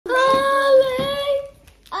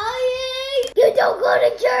what a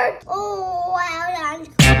jerk. Oh, well done.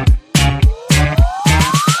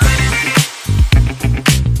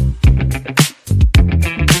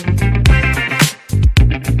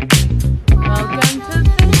 Welcome to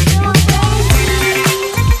the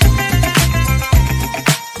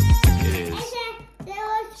It is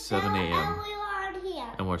 7 a.m.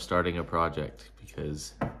 and we're starting a project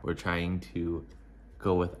because we're trying to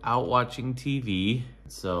go without watching TV.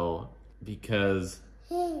 So, because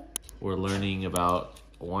we're learning about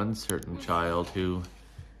one certain child who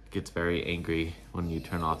gets very angry when you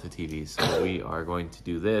turn off the TV. So we are going to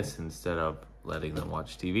do this instead of letting them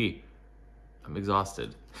watch TV. I'm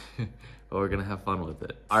exhausted, but we're gonna have fun with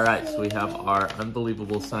it. All right, so we have our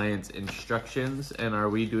unbelievable science instructions. And are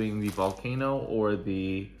we doing the volcano or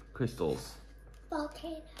the crystals?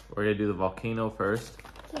 Volcano. We're gonna do the volcano first.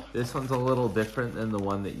 Yeah. This one's a little different than the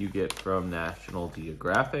one that you get from National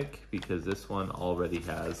Geographic because this one already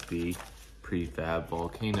has the prefab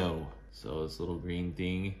volcano. So this little green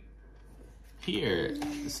thing here.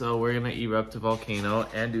 So we're gonna erupt a volcano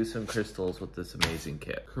and do some crystals with this amazing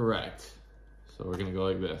kit. Correct. So we're gonna go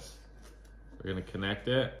like this. We're gonna connect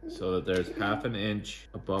it so that there's ½ an inch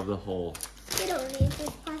above the hole. We don't need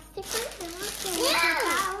this plastic right now.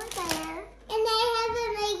 Yeah. There. And they have a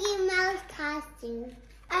Mickey Mouse costume.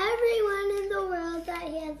 Everyone in the world that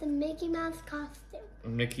has a Mickey Mouse costume. A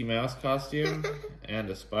Mickey Mouse costume and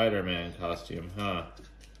a Spider-Man costume, huh?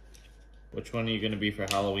 Which one are you gonna be for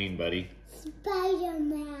Halloween, buddy?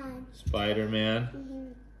 Spider-Man.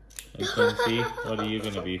 Spider-Man? And Quincy, what are you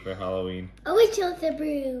gonna be for Halloween? A witch with a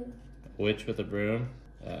broom. A witch with a broom?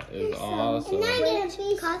 That is awesome. And I'm gonna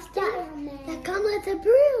be costume that comes with a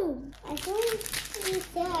broom. I think we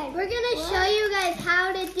said. We're gonna show you guys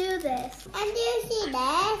how to do this. And do you see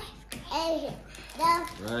this? And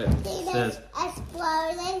Right, it says,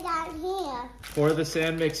 exploding down here. pour the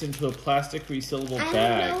sand mix into a plastic resealable I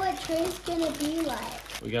bag. don't know what tree's gonna be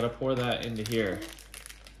like. We gotta pour that into here.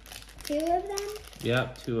 2 of them?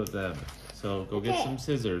 Yep, 2 of them. So go get some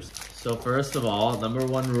scissors. So first of all,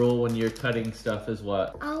 #1 rule when you're cutting stuff is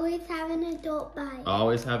what? Always have an adult by you.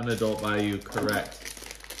 Always have an adult by you, correct.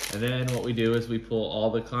 And then what we do is we pull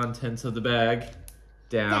all the contents of the bag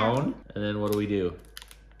down. And then what do?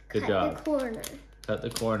 Good job. Cut the corner. Cut the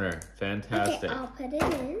corner. Fantastic. Okay, I'll put it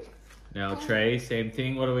in. Now Trey, same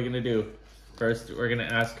thing. What are we gonna do? First, we're gonna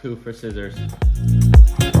ask who for scissors.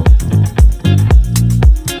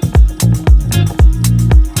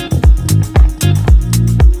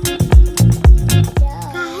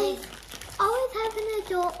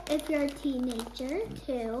 If you're a teenager,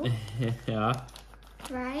 too. Yeah.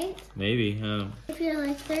 Right? Maybe, huh? If you're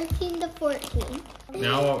like 13 to 14.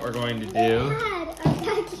 Now what we're going to do... Dad, our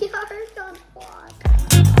backyard's on fog.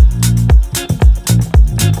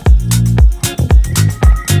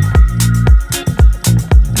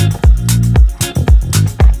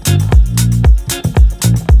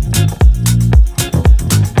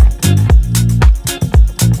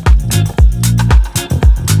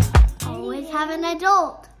 Always have an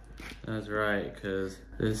adult. That's right, because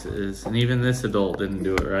this is, and even this adult didn't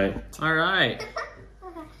do it right. All right.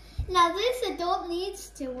 Now this adult needs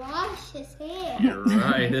to wash his hair. You're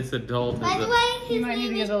right, this adult is By the way, his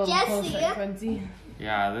name is Jesse. Quincy.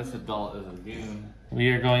 Yeah, this adult is a goon. We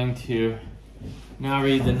are going to now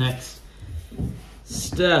read the next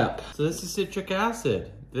step. So this is citric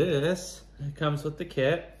acid. This comes with the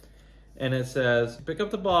kit, and it says, pick up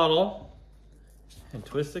the bottle and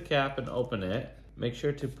twist the cap and open it. Make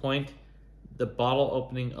sure to point the bottle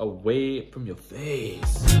opening away from your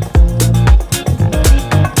face.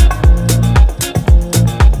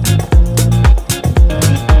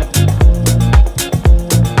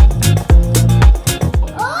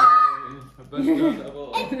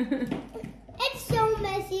 It's so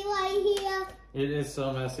messy right here. It is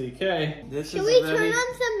so messy. Okay, Should we turn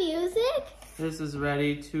on some music? This is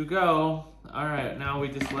ready to go. All right, now we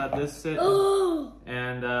just let this sit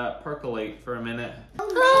and percolate for a minute.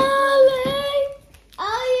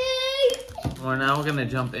 We're now gonna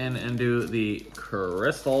jump in and do the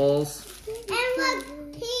crystals. And look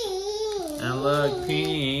pink. And look,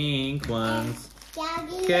 pink ones.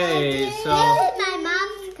 Doggy, Okay, doggy. so- This is my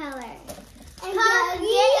mom's color. And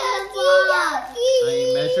doggy, A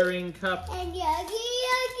measuring cup. And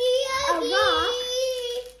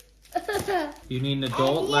You need an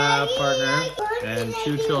adult lab partner and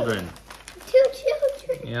 2 children. 2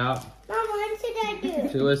 children. Yeah, Mom, what should I do?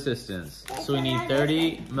 2 assistants. So we need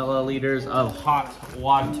 30 milliliters of hot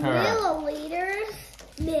water. Milliliters.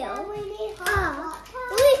 Mill. We need hot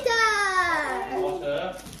Lisa.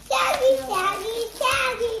 Water. Saggy, saggy,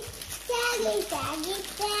 saggy. Saggy, saggy,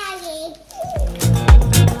 saggy.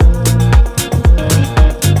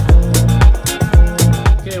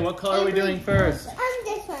 first?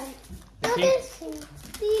 This one. No, Pink?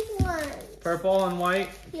 these ones. Purple and white?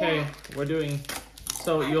 Okay, Yeah. we're doing,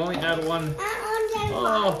 so you only add one. Orange and Oh.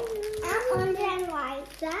 white. Orange and white.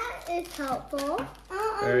 That is helpful.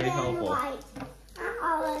 Very Orange and helpful. white.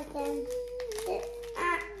 All of them.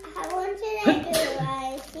 What should I do?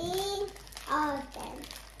 I see all of them.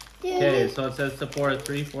 Okay, so it says to pour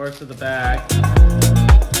 3/4 of the bag.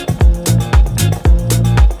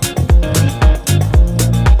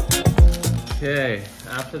 Okay,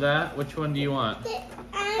 after that, which one do you want?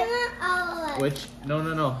 I want all of them. Which,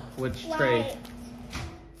 no, which tray?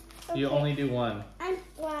 You only do one. I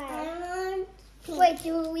want pink. Wait,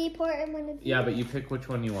 do we pour in one of these? Yeah, but you pick which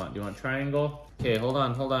one you want. Do you want triangle? Okay, hold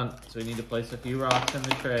on. So we need to place a few rocks in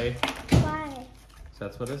the tray. Why? So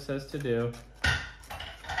that's what it says to do.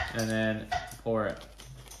 And then pour it.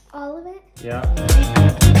 All of it? Yeah.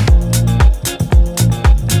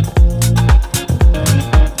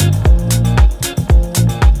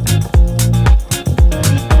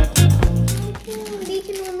 We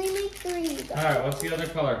can only make 3. All right, what's the other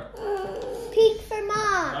color? Pink for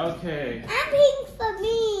Mom. Okay. And pink for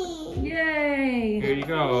me. Yay! Here you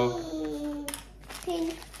go.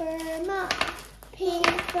 Pink for Mom. Pink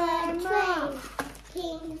for Mom.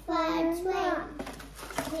 Pink for Mom.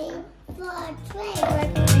 Pink for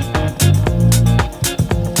Trey.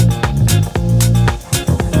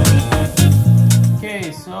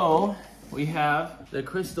 Okay, so we have the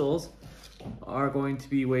crystals are going to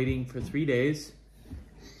be waiting for 3 days.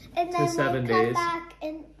 And To then 7 we'll come days. back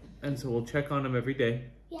and And so we'll check on them every day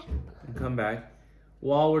yeah. and come back.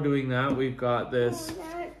 While we're doing that, we've got this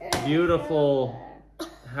beautiful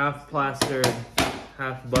half plastered,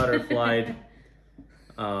 half butterflied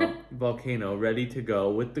volcano ready to go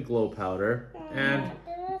with the glow powder. And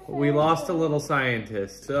we lost a little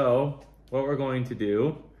scientist. So what we're going to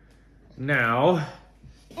do now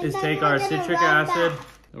is then take we're our gonna citric rub acid that.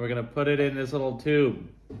 and we're gonna put it in this little tube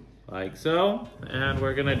like so. And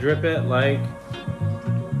we're gonna drip it like,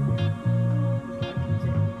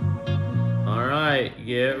 all right,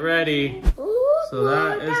 get ready. Ooh, So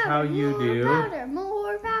that is how you do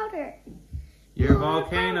More powder. your More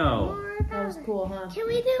volcano. powder, more That was powder. cool, huh? Can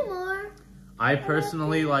we do more? I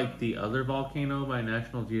personally like the other volcano by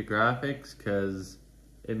National Geographic because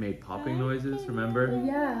it made popping noises, remember?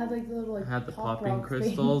 Yeah, it had like the little It had the pop popping rock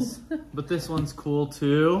crystals. things. But this one's cool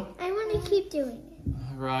too. I want to keep doing it.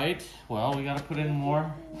 Right, well, we gotta put in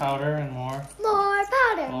more powder and more. More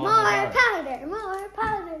powder, Oh more my God. powder, more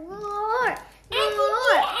powder, more.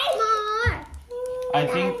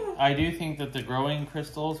 I do think that the growing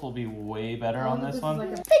crystals will be way better on this is one. like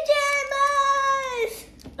a-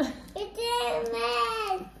 Pajamas!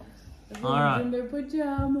 Pajamas! All right. In their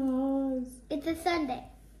pajamas. It's a Sunday.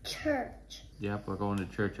 Church. Yep, we're going to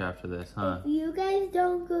church after this, huh? If you guys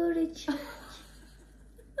don't go to church.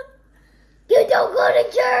 You don't go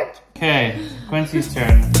to church! Okay, Quincy's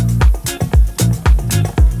turn.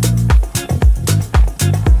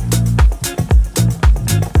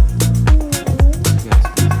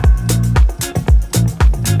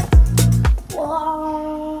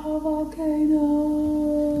 Wow,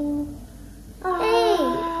 volcano.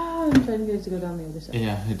 Ah, I'm trying to get it to go down the other side.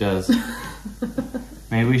 Yeah, it does.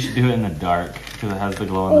 Maybe we should do it in the dark because it has the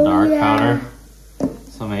glow in the dark powder.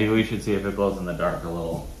 So maybe we should see if it glows in the dark a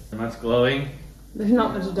little. Much glowing? There's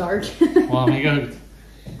not much dark. Well, let me go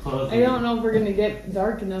close. I don't know if we're gonna get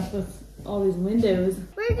dark enough with all these windows.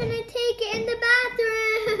 We're gonna take it in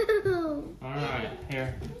the bathroom. All right,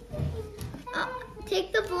 here.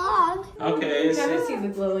 Take the vlog. Okay, You kind of so see the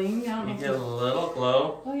glowing. I don't know you if get a little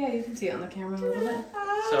glow. Oh yeah, you can see it on the camera a little bit.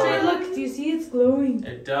 So Hey, look, do you see it's glowing?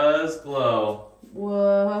 it does glow.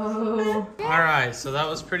 Whoa. All right, so that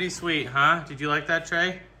was pretty sweet, huh? Did you like that,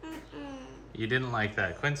 Trey? You didn't like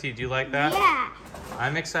that. Quincy, do you like that? Yeah.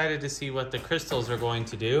 I'm excited to see what the crystals are going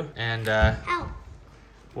to do. And Ow.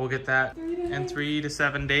 we'll get that in 3 to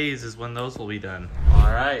 7 days is when those will be done.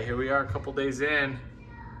 All right, here we are a couple days in.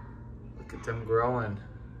 Look at them growing.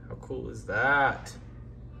 How cool is that?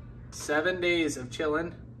 7 days of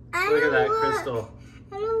chilling. Look at that crystal.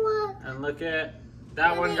 I don't look. And look at,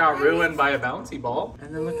 that one got ruined by a bouncy ball.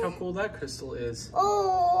 And then look how cool that crystal is.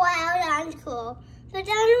 Oh, wow, that's cool. So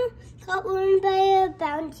that got ruined by a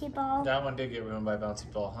bouncy ball. That one did get ruined by a bouncy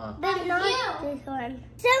ball, huh? But not this one.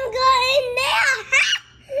 Some got in there.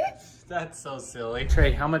 That's so silly.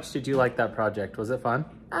 Trey, how much did you like that project? Was it fun?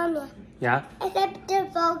 Yeah? Except the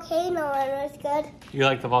volcano one was good. You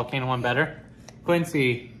like the volcano one better?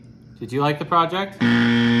 Quincy, did you like the project? She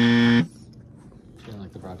didn't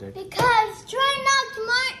like the project. Because Trey knocked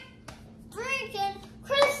my freaking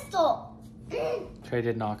crystal. Trey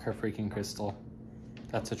did knock her freaking crystal.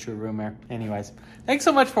 That's a true rumor. Anyways, thanks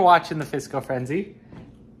so much for watching the Fisco Frenzy.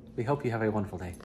 We hope you have a wonderful day.